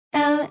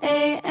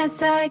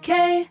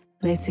LASIK,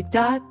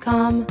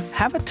 LASIK.com.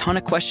 Have a ton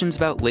of questions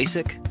about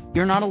LASIK?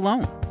 You're not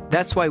alone.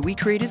 That's why we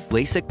created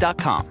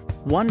LASIK.com.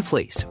 One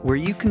place where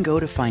you can go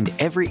to find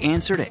every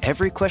answer to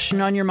every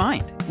question on your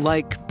mind.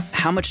 Like,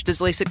 how much does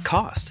LASIK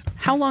cost?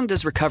 How long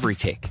does recovery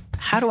take?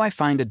 How do I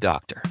find a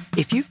doctor?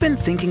 If you've been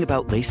thinking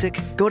about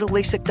LASIK, go to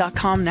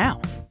LASIK.com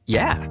now.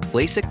 Yeah,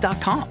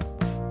 LASIK.com.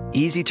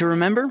 Easy to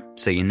remember,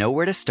 so you know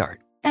where to start.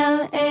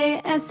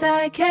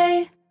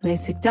 LASIK,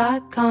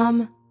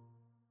 LASIK.com.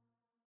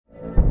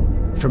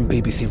 From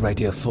BBC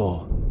Radio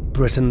 4,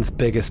 Britain's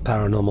biggest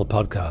paranormal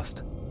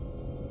podcast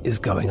is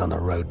going on a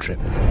road trip.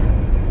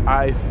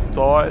 I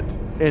thought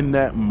in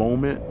that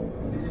moment,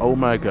 oh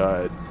my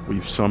God,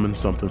 we've summoned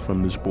something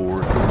from this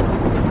board.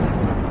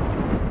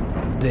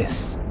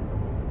 This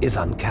is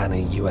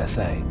Uncanny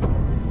USA.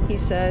 He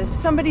says,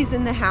 somebody's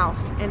in the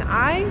house, and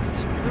I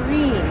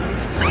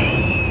screamed.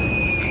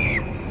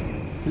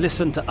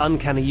 Listen to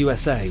Uncanny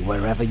USA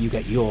wherever you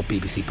get your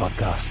BBC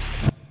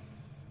podcasts,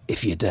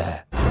 if you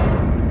dare.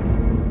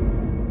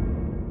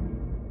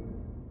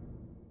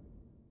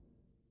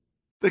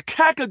 The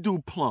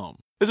Kakadu plum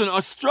is an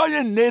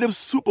Australian native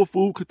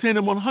superfood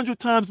containing 100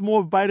 times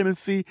more vitamin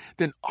C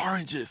than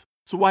oranges.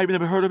 So why have you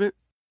never heard of it?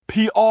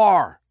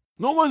 PR.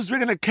 No one's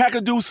drinking a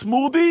Kakadu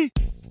smoothie?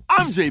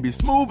 I'm JB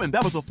Smoove, and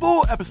that was a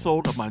full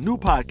episode of my new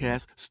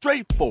podcast,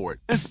 Straightforward,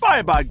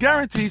 inspired by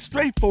guaranteed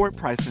straightforward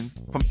pricing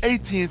from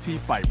AT&T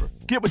Fiber.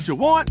 Get what you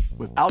want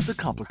without the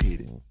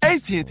complicated.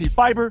 AT&T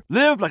Fiber,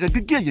 live like a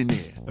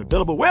gigillionaire.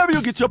 Available wherever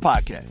you get your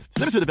podcasts.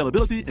 Limited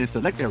availability in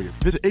select areas.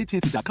 Visit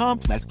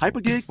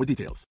AT&T.com/hypergig for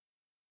details.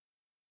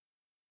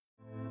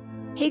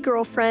 Hey,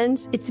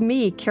 girlfriends, it's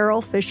me,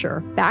 Carol Fisher,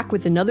 back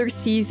with another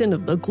season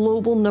of the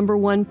global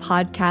 #1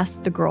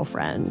 podcast, The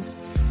Girlfriends.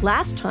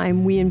 Last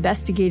time, we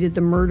investigated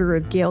the murder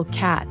of Gail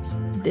Katz.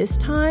 This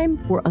time,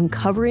 we're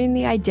uncovering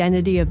the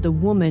identity of the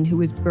woman who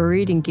was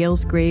buried in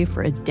Gail's grave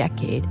for a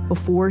decade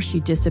before she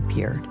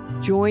disappeared.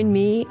 Join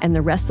me and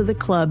the rest of the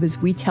club as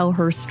we tell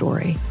her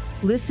story.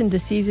 Listen to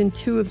Season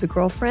 2 of The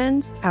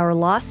Girlfriends, Our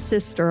Lost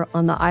Sister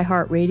on the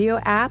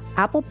iHeartRadio app,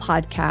 Apple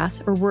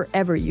Podcasts, or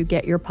wherever you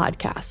get your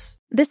podcasts.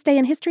 This Day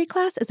in History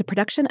Class is a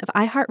production of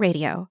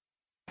iHeartRadio.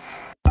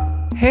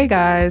 Hey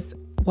guys,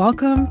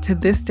 welcome to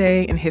This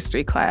Day in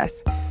History Class,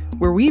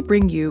 where we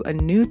bring you a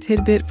new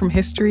tidbit from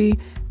history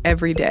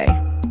every day.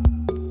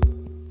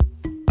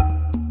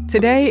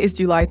 Today is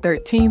July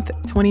 13th,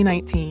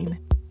 2019.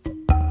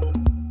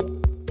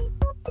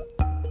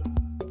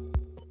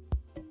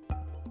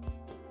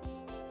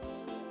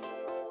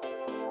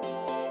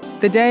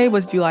 The day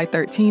was July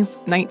 13th,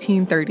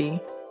 1930.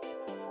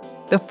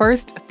 The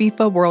first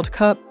FIFA World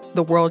Cup,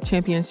 the World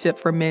Championship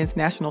for men's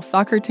national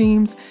soccer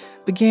teams,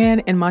 began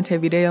in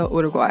Montevideo,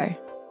 Uruguay.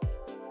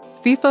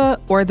 FIFA,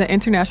 or the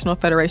International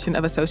Federation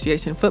of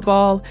Association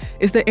Football,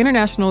 is the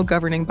international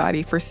governing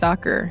body for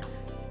soccer.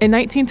 In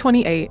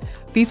 1928,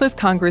 FIFA's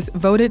Congress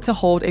voted to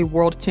hold a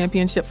World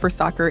Championship for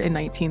soccer in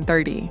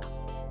 1930.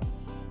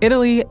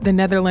 Italy, the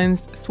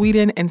Netherlands,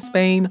 Sweden, and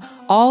Spain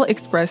all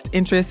expressed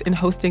interest in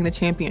hosting the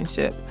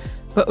championship,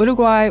 but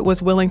Uruguay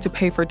was willing to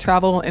pay for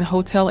travel and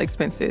hotel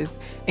expenses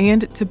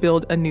and to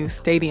build a new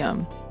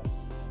stadium.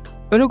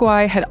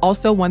 Uruguay had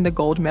also won the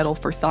gold medal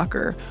for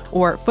soccer,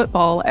 or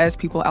football as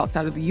people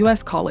outside of the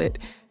U.S. call it,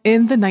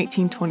 in the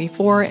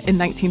 1924 and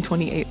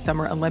 1928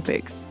 Summer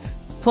Olympics.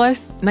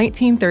 Plus,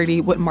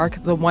 1930 would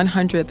mark the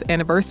 100th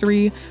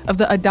anniversary of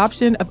the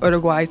adoption of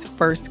Uruguay's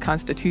first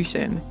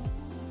constitution.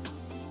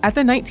 At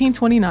the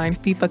 1929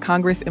 FIFA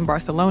Congress in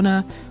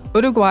Barcelona,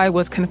 Uruguay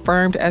was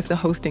confirmed as the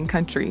hosting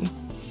country.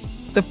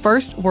 The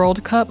first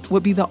World Cup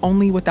would be the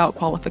only without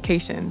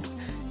qualifications.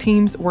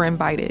 Teams were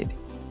invited.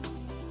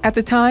 At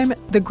the time,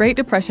 the Great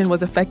Depression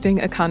was affecting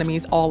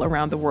economies all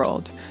around the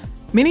world.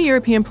 Many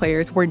European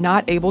players were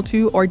not able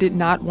to or did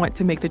not want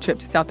to make the trip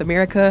to South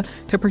America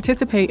to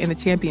participate in the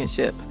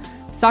championship.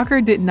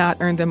 Soccer did not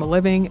earn them a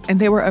living, and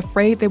they were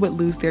afraid they would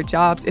lose their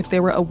jobs if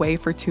they were away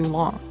for too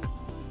long.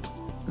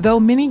 Though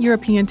many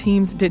European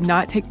teams did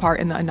not take part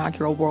in the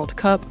inaugural World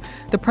Cup,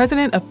 the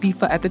president of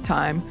FIFA at the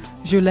time,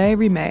 Jules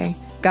Rimet,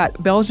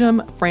 got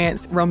Belgium,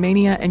 France,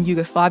 Romania, and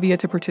Yugoslavia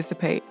to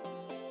participate.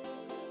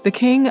 The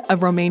King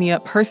of Romania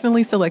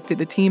personally selected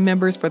the team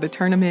members for the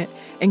tournament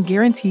and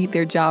guaranteed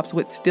their jobs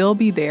would still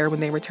be there when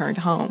they returned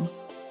home.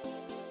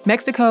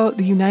 Mexico,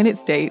 the United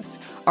States,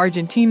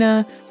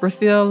 Argentina,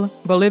 Brazil,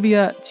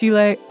 Bolivia,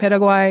 Chile,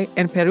 Paraguay,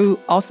 and Peru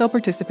also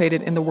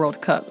participated in the World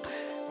Cup,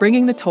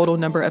 bringing the total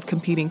number of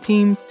competing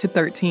teams to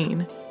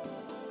 13.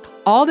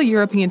 All the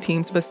European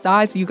teams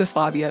besides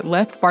Yugoslavia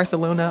left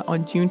Barcelona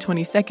on June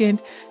 22,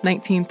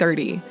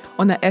 1930,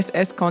 on the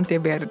SS Conte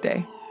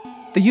Verde.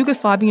 The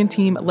Yugoslavian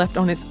team left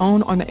on its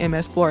own on the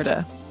MS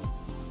Florida.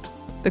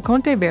 The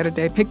Conte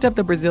Verde picked up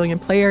the Brazilian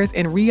players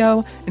in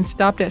Rio and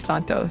stopped at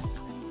Santos.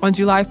 On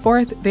July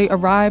 4th, they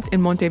arrived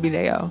in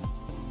Montevideo.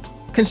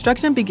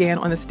 Construction began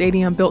on the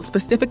stadium built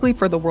specifically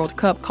for the World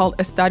Cup called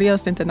Estadio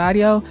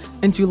Centenario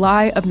in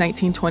July of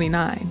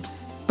 1929.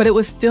 But it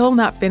was still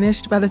not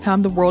finished by the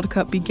time the World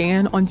Cup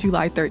began on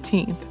July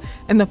 13th,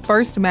 and the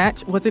first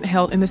match wasn't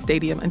held in the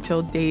stadium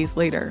until days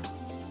later.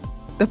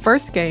 The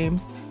first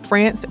games,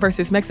 France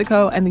versus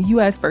Mexico and the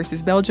U.S.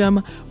 versus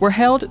Belgium, were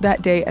held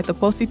that day at the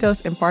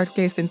Pocitos and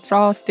Parque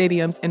Central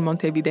stadiums in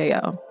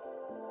Montevideo.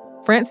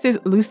 France's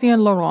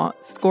Lucien Laurent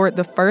scored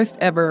the first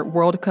ever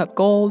World Cup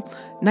goal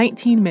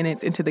 19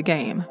 minutes into the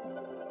game.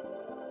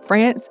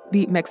 France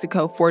beat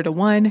Mexico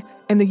 4-1,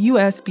 and the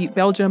U.S. beat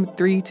Belgium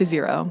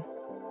 3-0.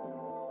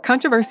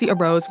 Controversy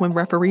arose when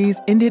referees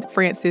ended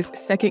France's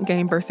second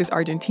game versus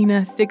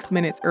Argentina 6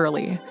 minutes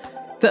early.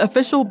 The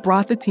official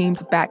brought the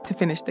teams back to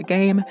finish the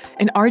game,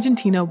 and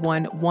Argentina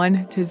won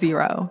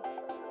 1-0.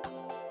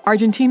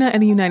 Argentina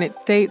and the United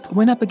States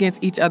went up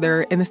against each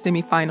other in the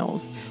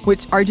semifinals,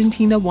 which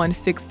Argentina won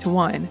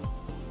 6-1.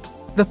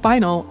 The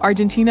final,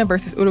 Argentina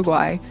versus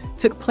Uruguay,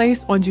 took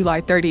place on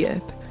July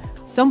 30th.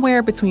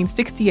 Somewhere between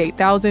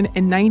 68,000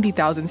 and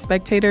 90,000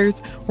 spectators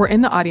were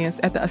in the audience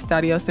at the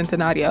Estadio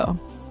Centenario.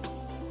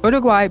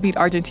 Uruguay beat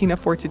Argentina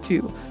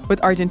 4-2, with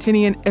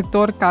Argentinian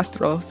Héctor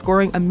Castro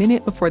scoring a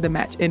minute before the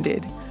match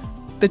ended.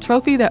 The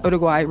trophy that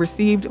Uruguay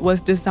received was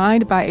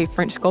designed by a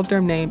French sculptor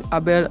named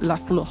Abel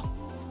Lafleur.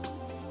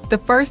 The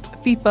first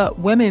FIFA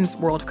Women's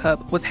World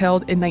Cup was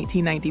held in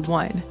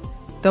 1991,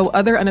 though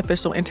other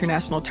unofficial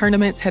international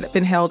tournaments had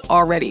been held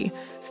already,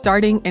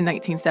 starting in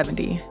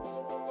 1970.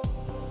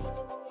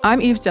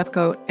 I'm Eve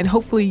Jeffcoat, and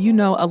hopefully you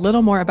know a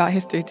little more about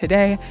history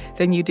today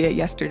than you did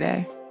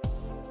yesterday.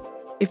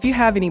 If you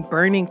have any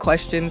burning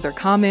questions or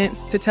comments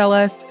to tell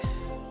us,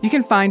 you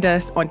can find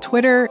us on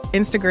Twitter,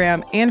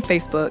 Instagram, and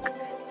Facebook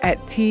at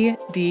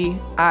TDIHC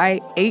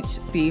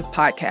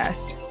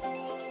Podcast.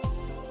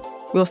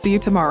 We'll see you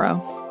tomorrow.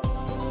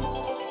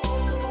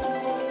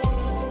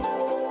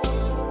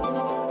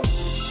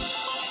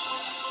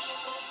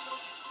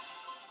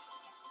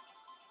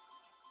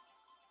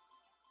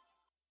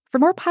 For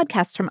more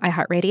podcasts from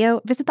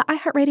iHeartRadio, visit the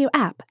iHeartRadio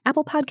app,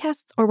 Apple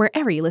Podcasts, or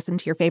wherever you listen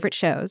to your favorite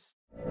shows.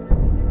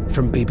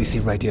 From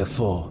BBC Radio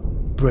 4,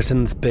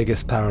 Britain's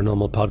biggest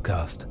paranormal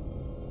podcast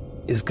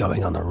is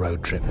going on a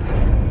road trip.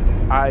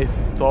 I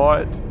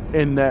thought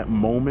in that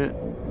moment,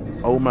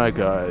 oh my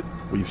God,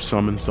 we've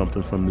summoned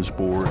something from this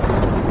board.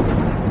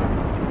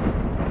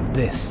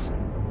 This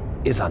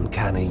is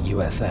Uncanny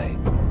USA.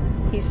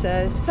 He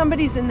says,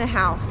 somebody's in the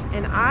house,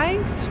 and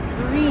I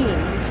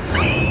screamed.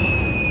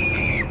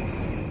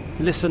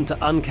 Listen to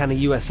Uncanny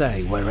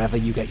USA wherever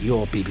you get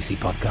your BBC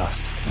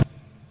podcasts,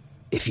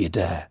 if you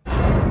dare.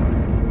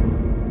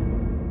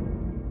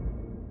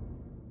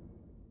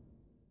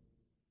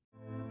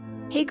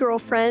 Hey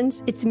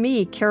girlfriends, it's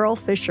me, Carol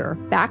Fisher,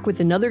 back with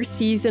another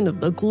season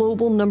of the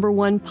global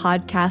 #1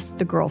 podcast,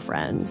 The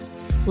Girlfriends.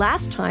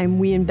 Last time,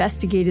 we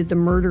investigated the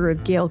murder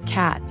of Gail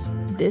Katz.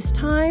 This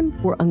time,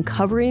 we're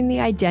uncovering the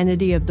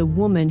identity of the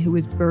woman who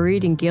was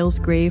buried in Gail's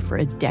grave for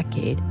a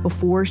decade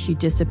before she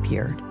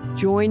disappeared.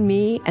 Join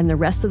me and the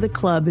rest of the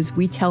club as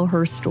we tell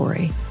her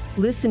story.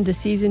 Listen to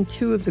Season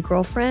 2 of The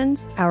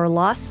Girlfriends, Our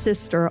Lost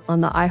Sister on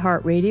the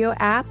iHeartRadio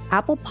app,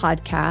 Apple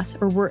Podcasts,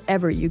 or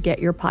wherever you get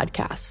your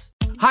podcasts.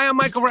 Hi, I'm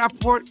Michael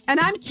Rappaport. And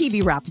I'm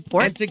Kibi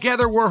Rappaport. And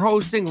together we're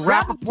hosting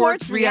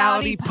Rappaport's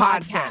Reality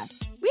Podcast.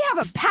 We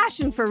have a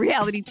passion for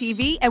reality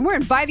TV, and we're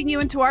inviting you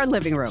into our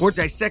living room. We're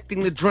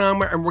dissecting the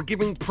drama, and we're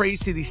giving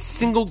praise to the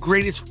single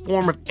greatest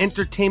form of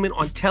entertainment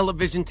on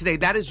television today.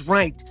 That is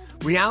right.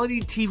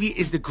 Reality TV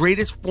is the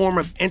greatest form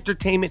of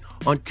entertainment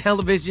on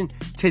television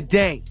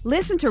today.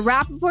 Listen to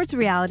Rappaport's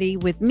Reality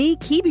with me,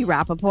 Kibi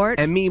Rappaport.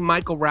 And me,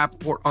 Michael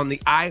Rappaport, on the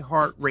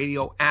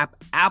iHeartRadio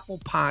app, Apple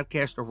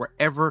Podcast, or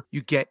wherever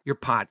you get your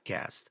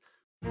podcast.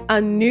 A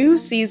new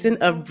season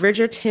of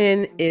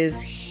Bridgerton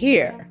is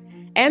here.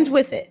 And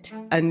with it,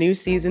 a new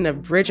season of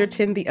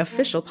Bridgerton, the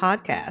official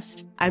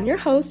podcast. I'm your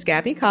host,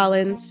 Gabby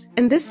Collins,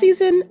 and this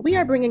season, we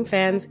are bringing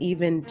fans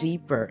even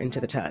deeper into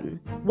the ton.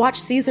 Watch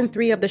Season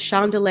 3 of the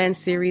Shondaland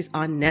series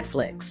on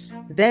Netflix.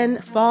 Then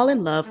fall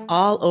in love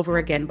all over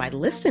again by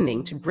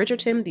listening to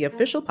Bridgerton, the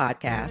official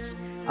podcast,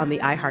 on the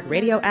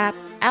iHeartRadio app,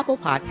 Apple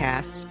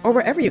Podcasts, or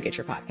wherever you get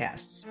your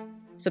podcasts.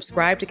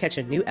 Subscribe to catch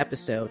a new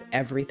episode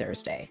every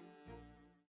Thursday.